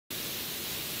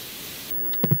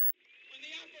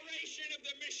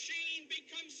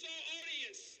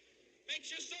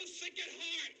makes you so sick at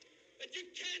heart that you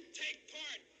can't take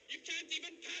part. You can't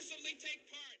even passively take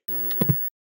part.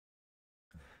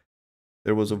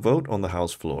 There was a vote on the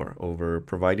House floor over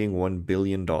providing $1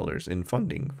 billion in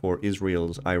funding for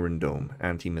Israel's Iron Dome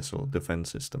anti-missile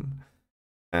defense system.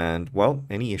 And, well,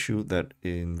 any issue that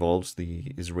involves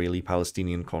the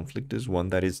Israeli-Palestinian conflict is one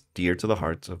that is dear to the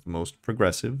hearts of most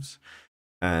progressives.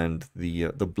 And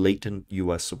the blatant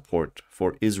U.S. support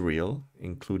for Israel,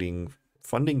 including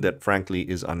funding that frankly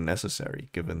is unnecessary,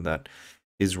 given that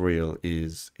Israel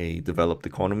is a developed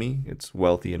economy. It's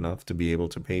wealthy enough to be able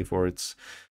to pay for its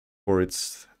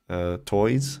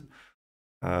toys.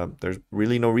 There's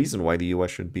really no reason why the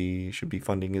U.S. should be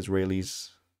funding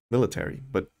Israelis military.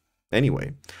 But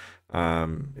anyway,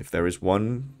 if there is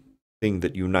one thing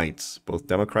that unites both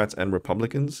Democrats and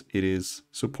Republicans, it is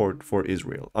support for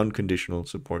Israel, unconditional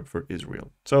support for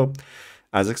Israel. So,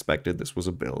 as expected, this was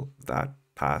a bill that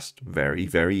passed very,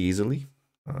 very easily.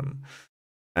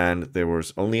 And there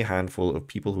was only a handful of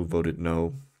people who voted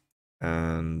no,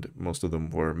 and most of them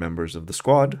were members of the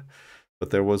squad. But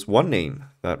there was one name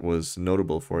that was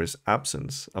notable for his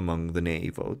absence among the nay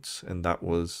votes, and that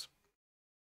was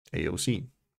AOC.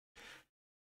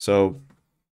 So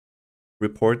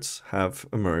reports have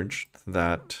emerged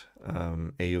that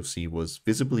AOC was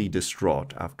visibly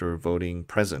distraught after voting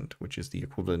present, which is the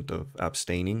equivalent of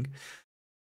abstaining.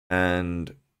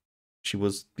 And she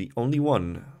was the only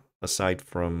one, aside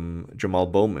from Jamal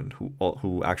Bowman,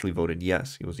 who actually voted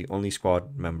yes. He was the only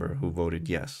squad member who voted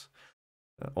yes.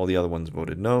 All the other ones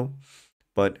voted no.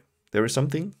 But there is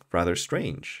something rather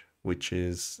strange, which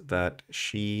is that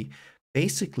she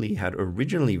basically had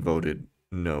originally voted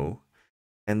no,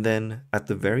 and then at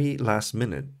the very last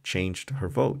minute changed her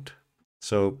vote.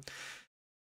 So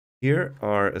here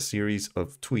are a series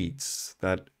of tweets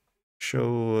that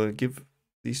give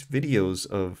these videos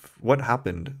of what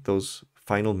happened those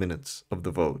final minutes of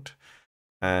the vote.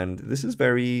 And this is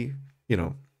very,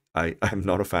 I'm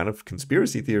not a fan of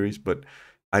conspiracy theories, but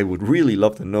I would really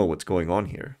love to know what's going on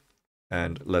here.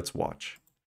 And let's watch.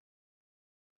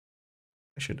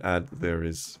 I should add there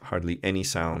is hardly any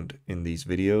sound in these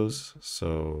videos,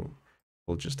 so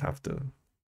we'll just have to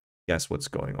guess what's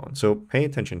going on. So pay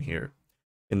attention here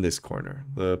in this corner.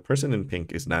 The person in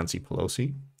pink is Nancy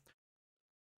Pelosi,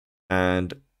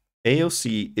 and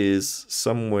AOC is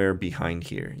somewhere behind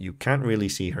here. You can't really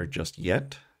see her just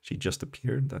yet. She just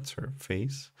appeared. That's her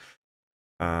face.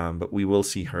 But we will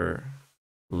see her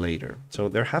later. So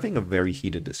they're having a very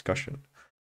heated discussion,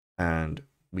 and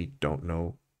we don't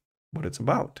know what it's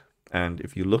about. And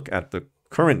if you look at the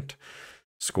current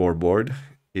scoreboard,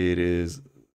 it's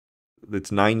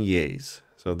 9 yays.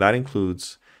 So that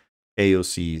includes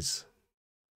AOC's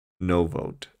no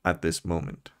vote at this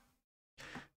moment.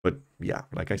 But yeah,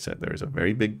 like I said, there is a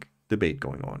very big debate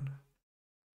going on.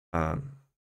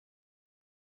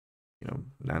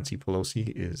 Nancy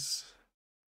Pelosi is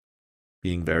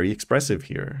being very expressive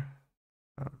here.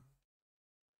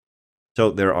 So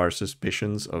there are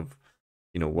suspicions of,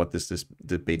 what this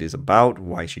debate is about,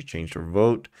 why she changed her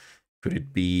vote. Could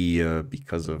it be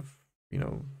because of,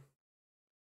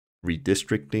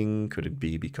 redistricting? Could it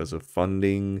be because of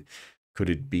funding? Could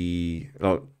it be...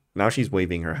 Oh, now she's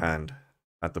waving her hand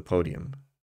at the podium.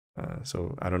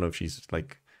 So I don't know if she's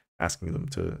like asking them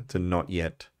to not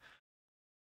yet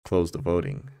close the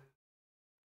voting.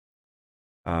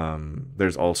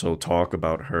 There's also talk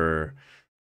about her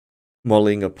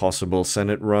mulling a possible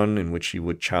Senate run in which she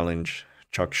would challenge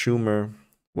Chuck Schumer.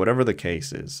 Whatever the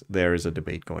case is, there is a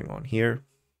debate going on here.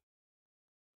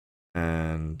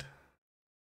 And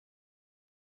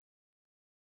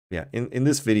yeah, in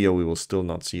this video, we will still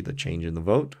not see the change in the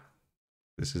vote.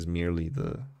 This is merely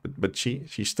but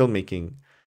she's still making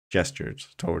gestures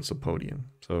towards the podium.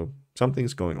 So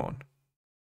something's going on.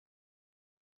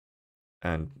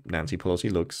 And Nancy Pelosi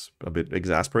looks a bit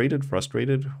exasperated,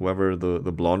 frustrated. Whoever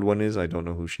the blonde one is, I don't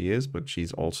know who she is, but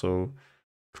she's also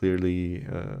clearly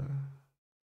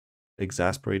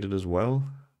exasperated as well.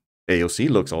 AOC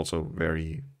looks also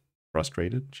very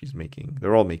frustrated.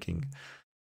 They're all making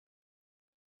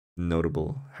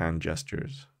notable hand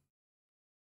gestures.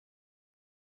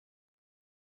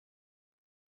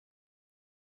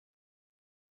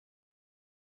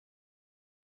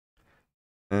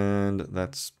 And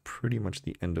that's pretty much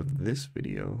the end of this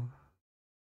video.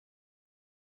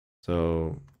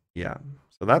 So yeah,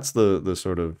 so that's the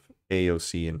sort of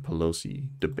AOC and Pelosi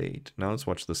debate. Now let's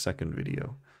watch the second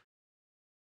video.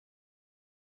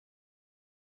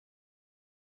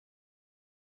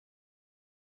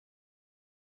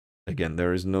 Again,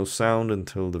 there is no sound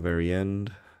until the very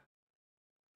end.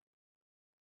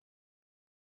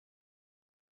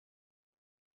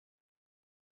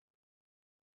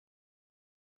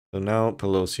 So now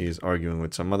Pelosi is arguing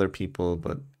with some other people,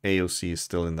 but AOC is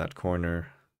still in that corner.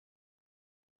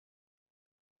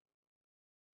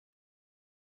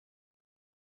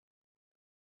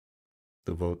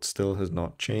 The vote still has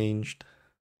not changed.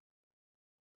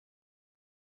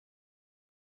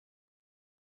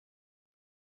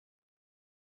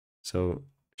 So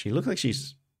she looks like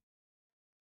she's...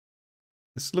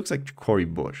 This looks like Cori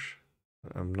Bush.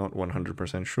 I'm not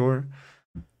 100% sure,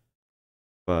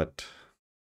 but...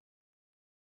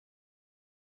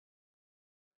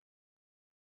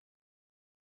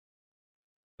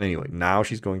 Anyway, now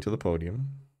she's going to the podium.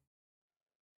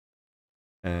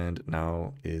 And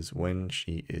now is when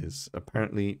she is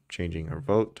apparently changing her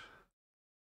vote.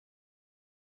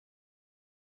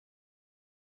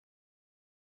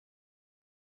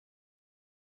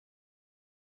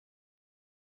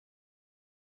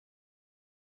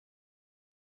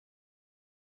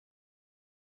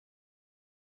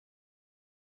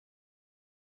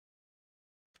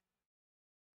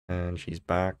 And she's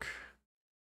back.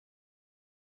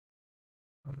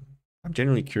 I'm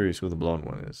genuinely curious who the blonde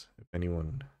one is. If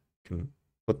anyone can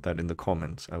put that in the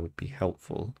comments, I would be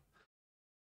helpful.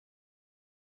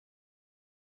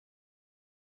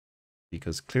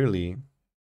 Because clearly,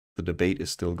 the debate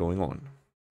is still going on.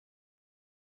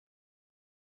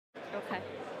 Okay.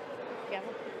 Yeah.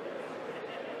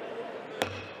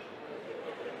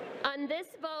 On this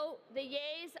vote, the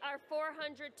yeas are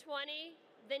 420,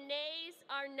 the nays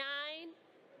are 9,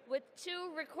 with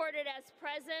 2 recorded as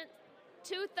present,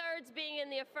 2/3 being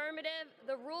in the affirmative.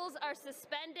 The rules are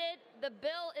suspended, the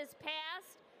bill is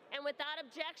passed, and without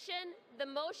objection, the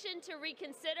motion to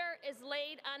reconsider is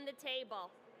laid on the table.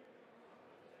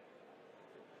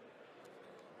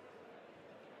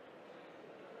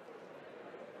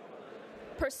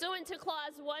 Pursuant to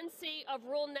Clause 1C of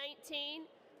Rule 19,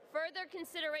 further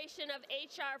consideration of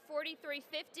H.R.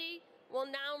 4350 will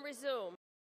now resume.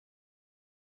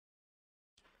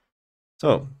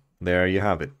 So, there you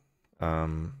have it.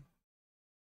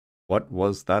 What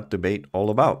was that debate all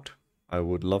about? I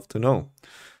would love to know.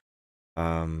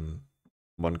 One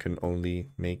can only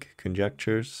make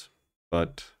conjectures,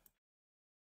 but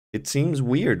it seems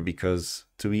weird because,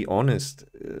 to be honest,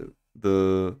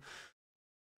 the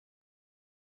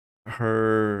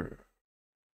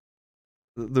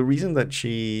reason that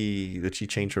she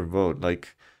changed her vote,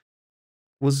 like,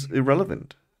 was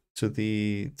irrelevant to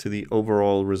the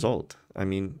overall result. I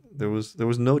mean, there was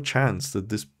no chance that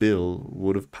this bill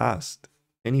would have passed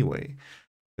anyway.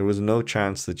 There was no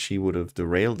chance that she would have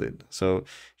derailed it. So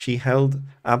she held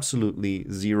absolutely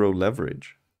zero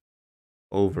leverage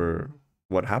over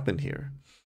what happened here.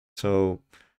 So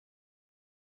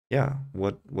yeah,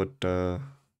 what could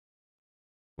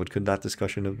that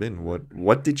discussion have been?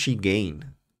 What did she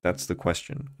gain? That's the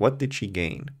question. What did she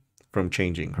gain from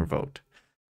changing her vote?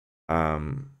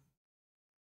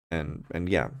 And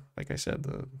yeah, like I said,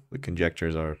 the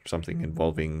conjectures are something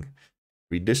involving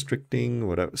redistricting,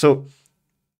 whatever. So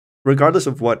regardless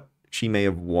of what she may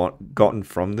have gotten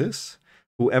from this,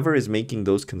 whoever is making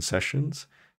those concessions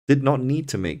did not need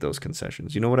to make those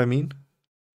concessions. You know what I mean?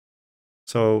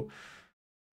 So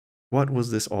what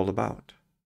was this all about?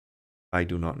 I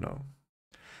do not know.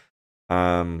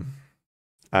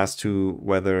 As to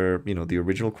whether, you know, the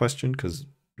original question, because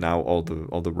now all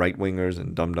the right-wingers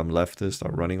and dumb leftists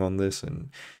are running on this and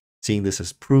seeing this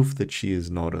as proof that she is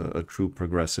not a true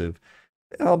progressive.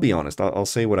 I'll be honest, I'll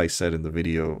say what I said in the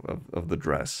video of the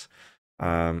dress.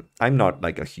 I'm not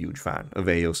like a huge fan of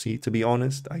AOC, to be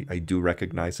honest. I do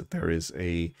recognize that there is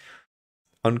a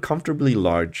uncomfortably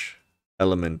large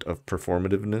element of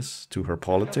performativeness to her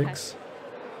politics.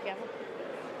 Okay.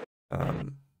 Yeah.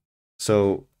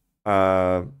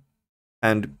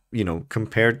 And, you know,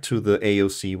 compared to the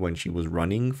AOC when she was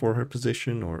running for her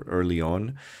position or early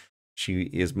on, she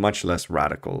is much less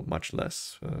radical, much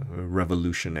less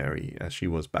revolutionary as she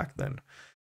was back then.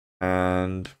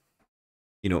 And,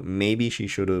 you know, maybe she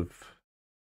should have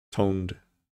toned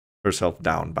herself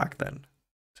down back then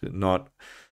to not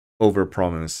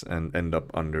overpromise and end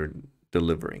up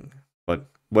under-delivering. But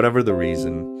whatever the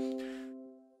reason,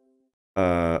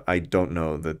 I don't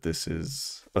know that this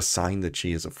is a sign that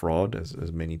she is a fraud,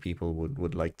 as many people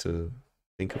would like to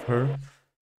think of her.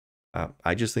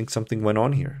 I just think something went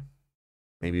on here.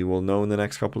 Maybe we'll know in the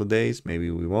next couple of days. Maybe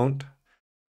we won't.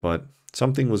 But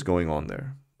something was going on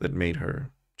there that made her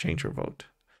change her vote.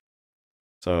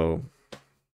 So,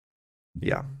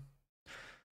 yeah.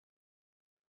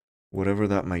 Whatever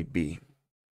that might be.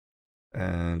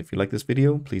 And if you like this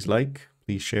video, please like,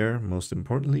 please share. Most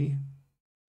importantly,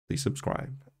 please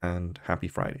subscribe. And happy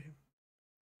Friday.